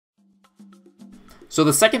So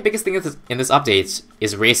the second biggest thing in this update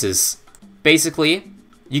is races. Basically,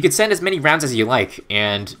 you can send as many rounds as you like,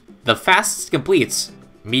 and the fastest completes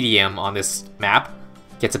medium on this map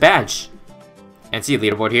gets a badge. And see the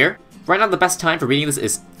leaderboard here. Right now the best time for reading this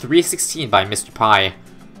is 3:16 by Mr. Pie.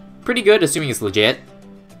 Pretty good, assuming it's legit.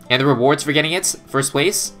 And the rewards for getting it, first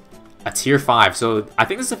place, a tier 5. So I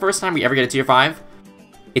think this is the first time we ever get a tier 5.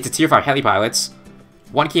 It's a tier 5 heli pilots.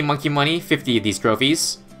 1k monkey money, 50 of these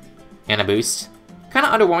trophies, and a boost. Kinda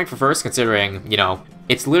underwhelming for first, considering, you know,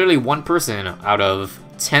 it's literally one person out of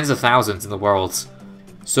tens of thousands in the world.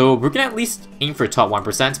 So we're gonna at least aim for top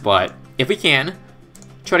 1%, but if we can,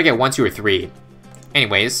 try to get 1, 2, or 3.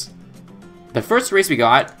 Anyways, the first race we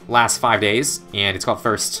got lasts 5 days, and it's called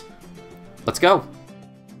First. Let's go.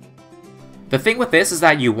 The thing with this is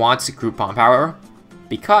that you want group bomb power,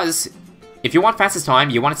 because if you want fastest time,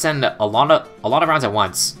 you want to send a lot of rounds at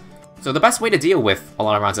once. So the best way to deal with a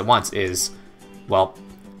lot of rounds at once is, well,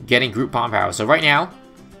 getting group bomb power. So right now,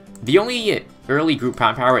 the only early group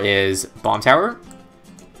bomb power is bomb tower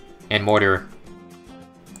and mortar.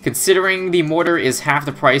 Considering the mortar is half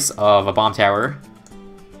the price of a bomb tower,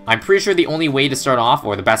 I'm pretty sure the only way to start off,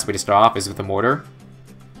 or the best way to start off, is with a mortar.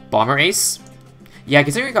 Bomber ace? Yeah,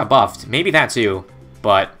 considering it got buffed, maybe that too.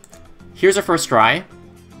 But here's our first try.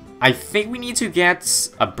 I think we need to get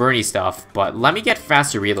a Bernie stuff, but let me get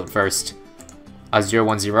faster reload first. A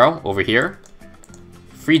 010 over here.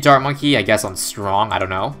 Free dart monkey, I guess on strong, I don't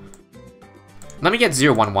know. Let me get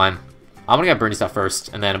 011. I'm gonna get Bernie stuff first,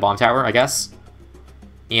 and then a bomb tower, I guess.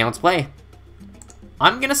 And let's play.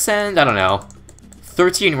 I'm gonna send, I don't know,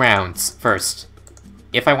 13 rounds first,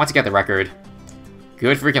 if I want to get the record.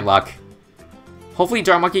 Good freaking luck. Hopefully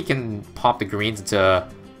Dart Monkey can pop the greens into...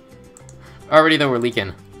 Already though, we're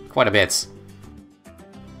leaking quite a bit.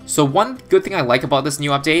 So one good thing I like about this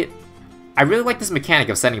new update, I really like this mechanic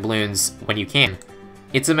of sending balloons when you can.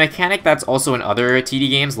 It's a mechanic that's also in other TD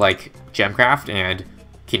games like Gemcraft and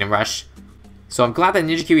Kingdom Rush. So I'm glad that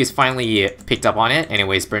Ninja Kiwi has finally picked up on it.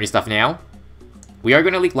 Anyways, Bernie stuff now. We are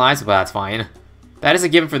going to leak lives, but that's fine. That is a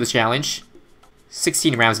given for this challenge.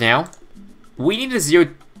 16 rounds now. We need a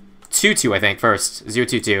 022, I think, first.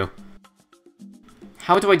 022.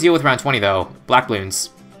 How do I deal with round 20, though? Black balloons.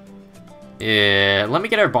 Let me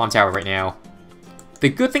get our bomb tower right now. The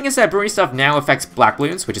good thing is that Bernie stuff now affects black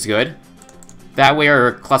balloons, which is good. That way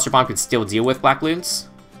our cluster bomb can still deal with black balloons.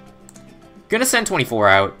 Gonna send 24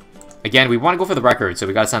 out. Again, we want to go for the record, so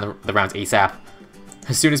we gotta send the rounds ASAP.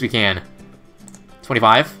 As soon as we can.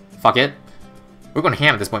 25. Fuck it. We're going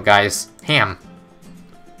ham at this point, guys. Ham.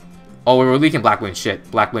 Oh, we're leaking black balloons. Shit.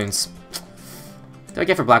 Black balloons. What do I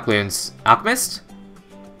get for black balloons? Alchemist?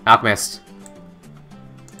 Alchemist.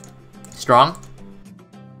 Strong?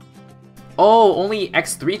 Oh, only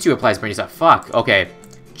X32 applies Bernie stuff. Fuck. Okay.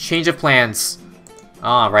 Change of plans.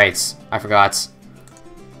 Ah, right. I forgot.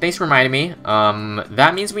 Thanks for reminding me.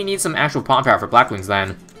 That means we need some actual bomb power for black balloons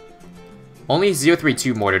then. Only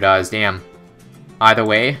 032 mortar does. Damn. Either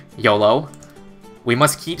way, YOLO. We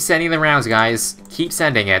must keep sending the rounds, guys. Keep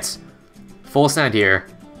sending it. Full send here.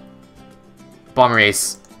 Bomber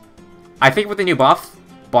Ace. I think with the new buff,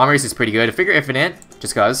 Bomber Ace is pretty good. Figure Infinite,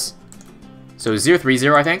 just cuz. So 030,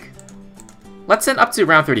 I think. Let's send up to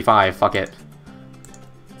round 35. Fuck it.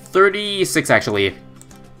 36, actually.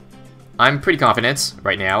 I'm pretty confident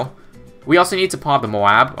right now. We also need to pop the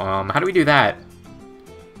Moab. How do we do that?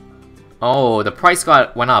 Oh, the price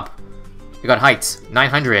went up. It got hiked.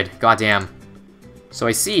 900. Goddamn. So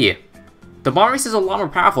I see. The Bomber Ace is a lot more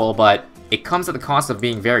powerful, but it comes at the cost of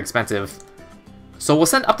being very expensive. So we'll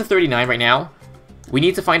send up to 39 right now. We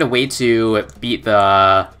need to find a way to beat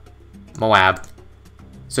the Moab.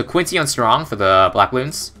 So Quincy on strong for the black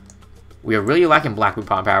balloons. We are really lacking black balloon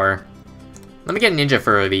pop power. Let me get Ninja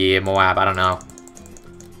for the Moab, I don't know.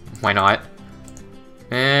 Why not?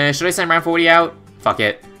 Should I send round 40 out? Fuck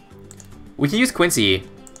it. We can use Quincy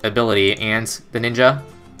ability and the Ninja.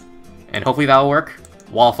 And hopefully that'll work.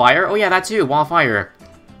 Wall fire? Oh yeah, that too, wall fire.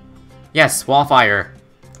 Yes, wall fire.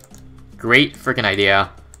 Great freaking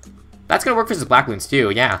idea. That's gonna work for his black balloons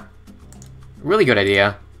too, yeah. Really good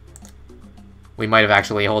idea. We might have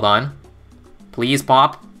actually, hold on. Please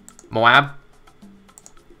pop. Moab.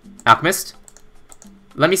 Alchemist.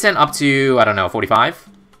 Let me send up to, I don't know, 45.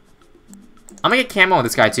 I'm gonna get camo on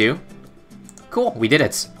this guy too. Cool, we did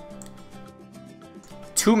it.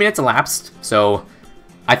 2 minutes elapsed, so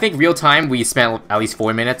I think real time we spent at least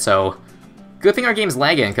 4 minutes, so good thing our game's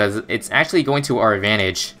lagging, because it's actually going to our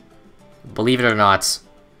advantage. Believe it or not.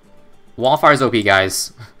 Wallfire's OP,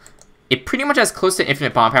 guys. It pretty much has close to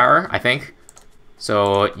infinite bomb power, I think.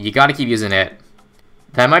 So you gotta keep using it.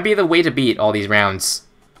 That might be the way to beat all these rounds.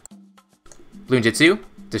 Bloon Jitsu.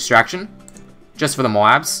 Distraction. Just for the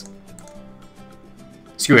Moabs.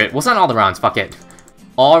 Screw it. We'll send all the rounds. Fuck it.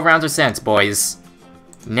 All rounds are sent, boys.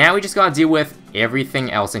 Now we just gotta deal with everything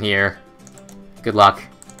else in here. Good luck.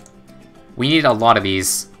 We need a lot of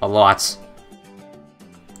these. A lot.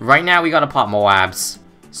 Right now we gotta pop Moabs.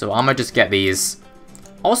 So I'm gonna just get these.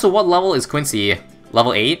 Also, what level is Quincy?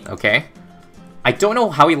 Level 8? Okay. I don't know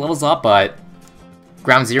how he levels up, but...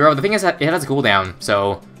 Ground 0. The thing is that it has a cooldown,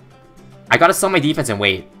 so... I gotta sell my defense and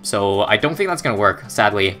wait. So I don't think that's gonna work,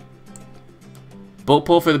 sadly. Boat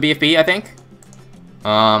pull for the BFB, I think?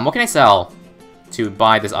 What can I sell to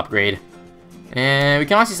buy this upgrade? And we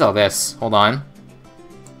can also sell this. Hold on.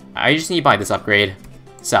 I just need to buy this upgrade.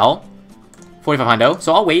 Sell. 4500.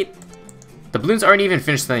 So I'll wait. The balloons aren't even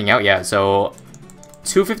finished thinning out yet, so...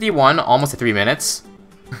 251, almost at 3 minutes.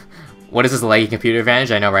 What is this laggy computer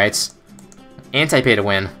advantage? I know, right? Anti-pay to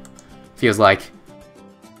win. Feels like.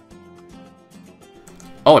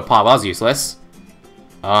 Oh, it popped. That was useless.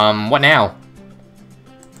 What now?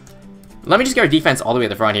 Let me just get our defense all the way at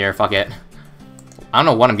the front here. Fuck it. I don't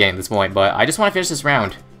know what I'm getting at this point, but I just want to finish this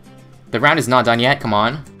round. The round is not done yet. Come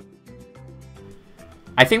on.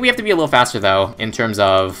 I think we have to be a little faster, though, in terms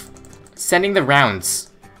of sending the rounds.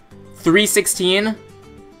 316?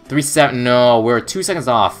 37. No, we're 2 seconds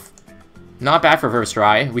off. Not bad for first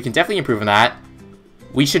try. We can definitely improve on that.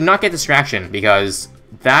 We should not get distraction, because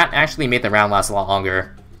that actually made the round last a lot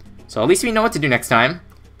longer. So at least we know what to do next time.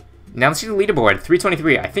 Now let's see the leaderboard.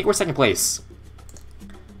 323. I think we're second place.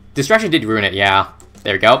 Distraction did ruin it, yeah.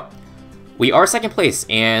 There we go. We are second place,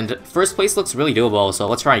 and first place looks really doable, so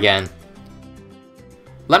let's try again.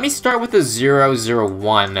 Let me start with the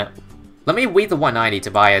 001. Let me wait the 190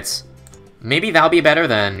 to buy it. Maybe that'll be better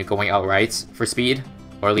than going outright for speed,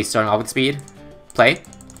 or at least starting off with speed. Play.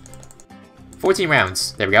 14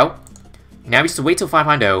 rounds. There we go. Now we just wait till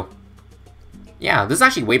 500. Yeah, this is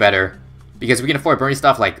actually way better, because we can afford burning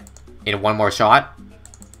stuff like in one more shot.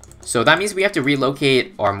 So that means we have to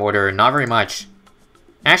relocate our mortar, not very much.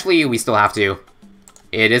 Actually, we still have to.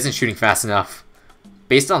 It isn't shooting fast enough,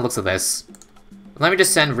 based on looks of this. Let me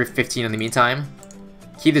just send Rift 15 in the meantime.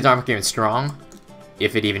 Keep the Dharma Game strong,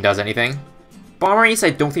 if it even does anything. Bomber Ace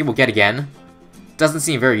I don't think we'll get again. Doesn't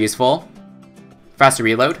seem very useful. Faster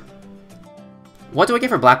reload. What do I get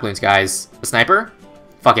for black balloons, guys? A sniper?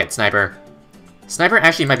 Fuck it, sniper. Sniper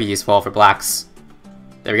actually might be useful for blacks.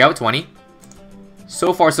 There we go, 20.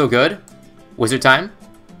 So far, so good. Wizard time.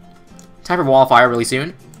 Time for wall fire really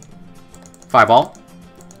soon. Fireball.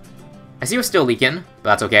 I see we're still leaking, but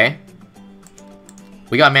that's okay.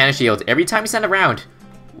 We got mana shield. Every time we send a round,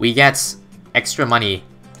 we get extra money.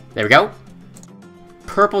 There we go.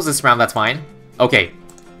 Purple's this round, that's fine. Okay.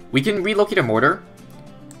 We can relocate a mortar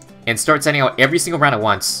and start sending out every single round at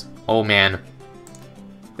once. Oh man.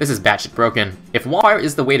 This is batshit broken. If wallfire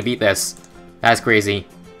is the way to beat this, that is crazy.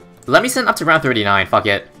 Let me send up to round 39, fuck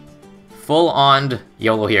it. Full on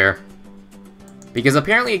YOLO here. Because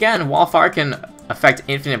apparently, again, wallfire can affect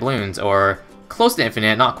infinite balloons, or close to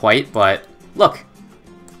infinite, not quite, but look.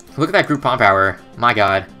 Look at that group pump power. My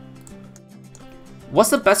god. What's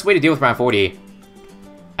the best way to deal with round 40?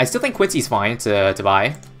 I still think Quincy's fine to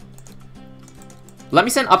buy. Let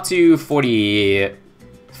me send up to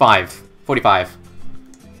 45. 45.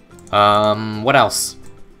 What else?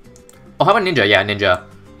 Oh, how about Ninja? Yeah, Ninja.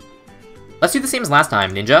 Let's do the same as last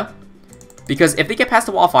time, Ninja. Because if they get past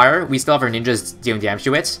the wall fire, we still have our ninjas dealing damage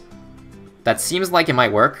to it. That seems like it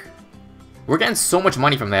might work. We're getting so much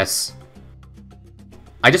money from this.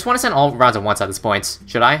 I just want to send all rounds at once at this point.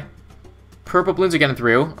 Should I? Purple balloons are getting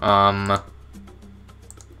through.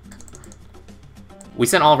 We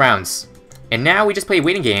sent all rounds. And now we just play a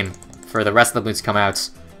waiting game for the rest of the balloons to come out.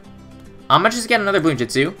 I'm gonna just get another Bloon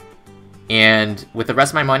Jitsu. And with the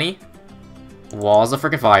rest of my money, walls of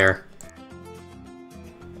frickin' fire.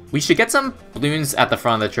 We should get some balloons at the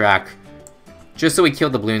front of the track, just so we kill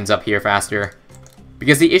the balloons up here faster.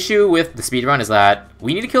 Because the issue with the speedrun is that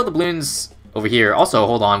we need to kill the balloons over here. Also,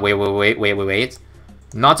 hold on, wait.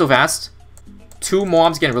 Not so fast. 2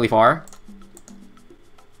 mobs getting really far.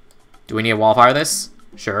 Do we need to wallfire this?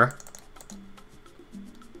 Sure.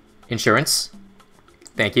 Insurance.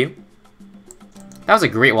 Thank you. That was a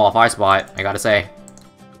great wallfire spot, I gotta say.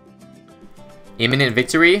 Imminent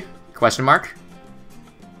victory? Question mark.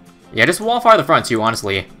 Yeah, just wallfire the front too,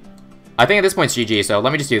 honestly. I think at this point it's GG, so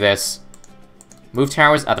let me just do this. Move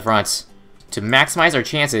towers at the front to maximize our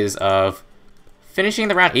chances of finishing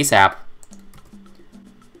the round ASAP.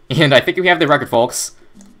 And I think we have the record, folks.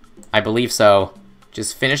 I believe so.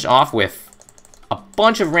 Just finish off with a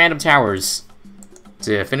bunch of random towers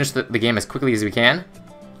to finish the game as quickly as we can.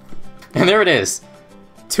 And there it is.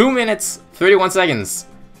 2 minutes, 31 seconds.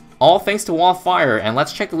 All thanks to Wildfire, and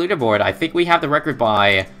let's check the leaderboard. I think we have the record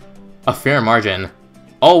by a fair margin.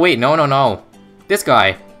 Oh wait, no. This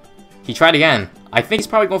guy. He tried again. I think he's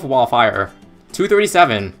probably going for Wildfire.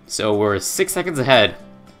 2:37, so we're 6 seconds ahead.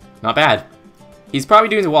 Not bad. He's probably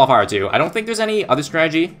doing the Wildfire too. I don't think there's any other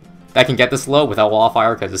strategy that can get this low without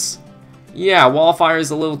Wildfire, because, yeah, Wildfire is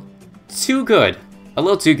a little too good. A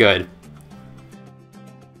little too good.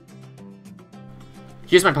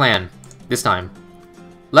 Here's my plan, this time.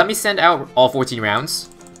 Let me send out all 14 rounds.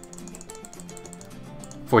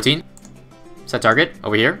 14. Set target,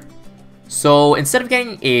 over here. So, instead of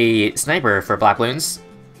getting a sniper for Black Bloons,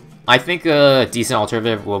 I think a decent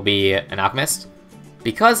alternative will be an Alchemist.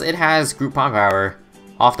 Because it has group bomb power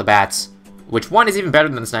off the bat, which one is even better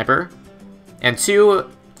than the sniper, and two,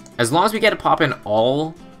 as long as we get to pop in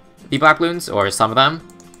all the Black Bloons, or some of them,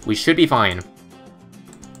 we should be fine.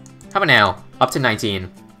 How about now? Up to 19.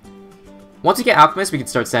 Once we get Alchemist, we can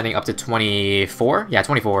start sending up to 24? Yeah,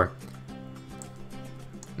 24.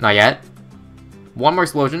 Not yet. One more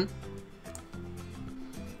explosion.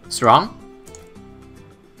 Strong.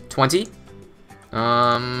 20.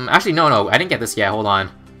 Actually, no, I didn't get this yet, hold on.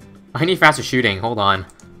 I need faster shooting, hold on.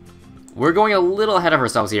 We're going a little ahead of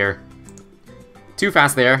ourselves here. Too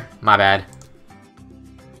fast there, my bad.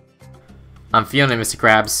 I'm feeling it, Mr.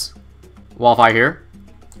 Krabs. Wildfire here.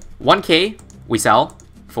 1k, we sell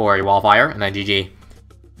for a Wildfire, and then GG.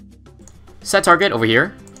 Set target over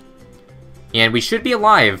here. And we should be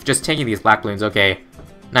alive, just taking these Black Bloons, okay.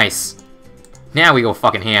 Nice. Now we go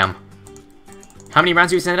fucking ham. How many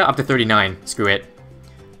rounds do we send it? Up to 39. Screw it.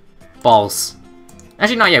 Balls.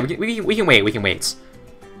 Actually, not yet. We can wait.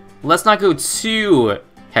 Let's not go too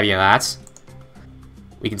heavy on that.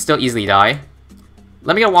 We can still easily die.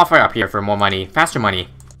 Let me get a Wildfire up here for more money. Faster money.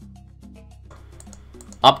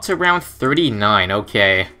 Up to round 39.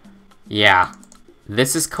 Okay. Yeah.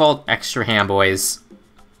 This is called extra ham, boys.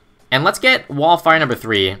 And let's get Wildfire number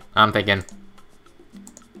 3, I'm thinking.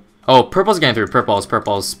 Oh, purple's getting through.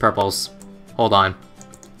 Purples. Hold on.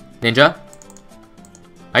 Ninja?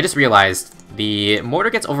 I just realized the mortar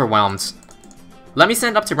gets overwhelmed. Let me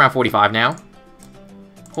send up to round 45 now.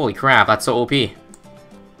 Holy crap, that's so OP.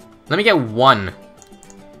 Let me get one.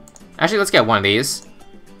 Actually, let's get one of these.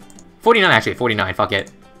 49, actually. 49, fuck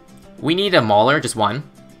it. We need a Mauler, just one.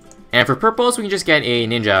 And for purples, we can just get a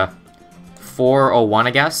Ninja. 401,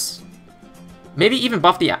 I guess. Maybe even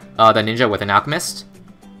buff the Ninja with an Alchemist.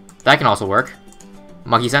 That can also work.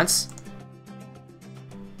 Monkey sense.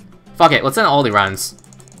 Fuck it, let's send all the runs.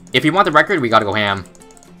 If we want the record, we gotta go ham.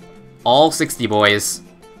 All 60, boys.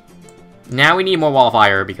 Now we need more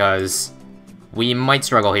Wildfire, because we might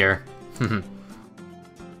struggle here.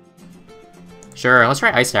 Sure, let's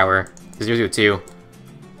try Ice Tower. 002.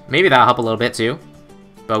 Maybe that'll help a little bit, too.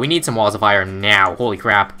 But we need some Walls of Fire now. Holy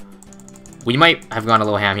crap. We might have gone a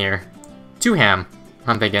little ham here. Too ham,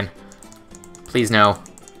 I'm thinking. Please no.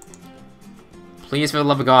 Please, for the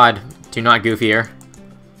love of God, do not goof here.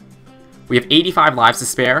 We have 85 lives to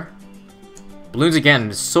spare. Bloons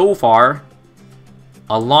again, so far.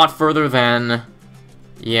 A lot further than...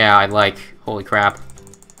 Yeah, I'd like. Holy crap.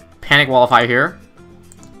 Panic Wall of Fire here.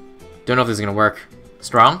 Don't know if this is gonna work.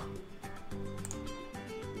 Strong?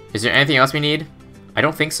 Is there anything else we need? I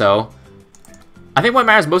don't think so. I think what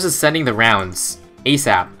matters most is sending the rounds.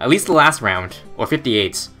 ASAP. At least the last round. Or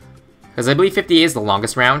 58. Because I believe 58 is the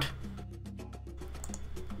longest round.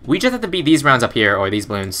 We just have to beat these rounds up here, or these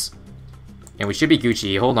Bloons. And we should be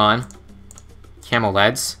Gucci. Hold on. Camo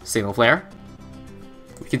leads. Signal flare.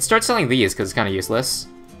 We can start selling these, because it's kind of useless.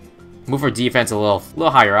 Move our defense a little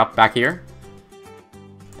higher up back here.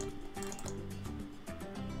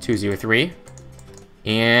 203.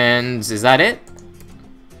 And is that it?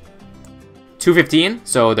 215.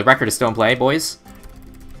 So the record is still in play, boys.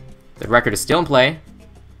 The record is still in play.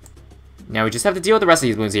 Now we just have to deal with the rest of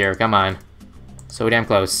these Bloons here. Come on. So damn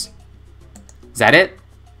close. Is that it?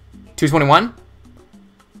 221?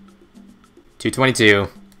 222.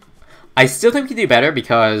 I still think we can do better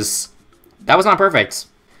because that was not perfect.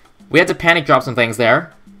 We had to panic drop some things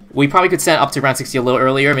there. We probably could set up to round 60 a little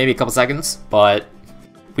earlier, maybe a couple seconds, but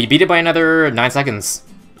we beat it by another 9 seconds.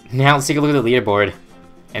 Now let's take a look at the leaderboard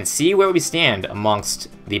and see where we stand amongst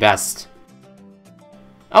the best.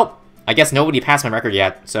 Oh, I guess nobody passed my record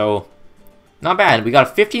yet, so not bad. We got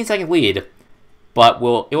a 15-second lead, but it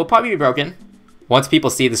will probably be broken. Once people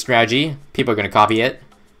see the strategy, people are going to copy it,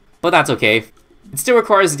 but that's okay. It still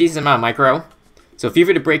requires a decent amount of micro, so feel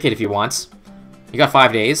free to break it if you want. You got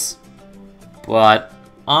 5 days, but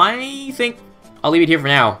I think I'll leave it here for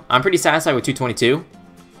now. I'm pretty satisfied with 222.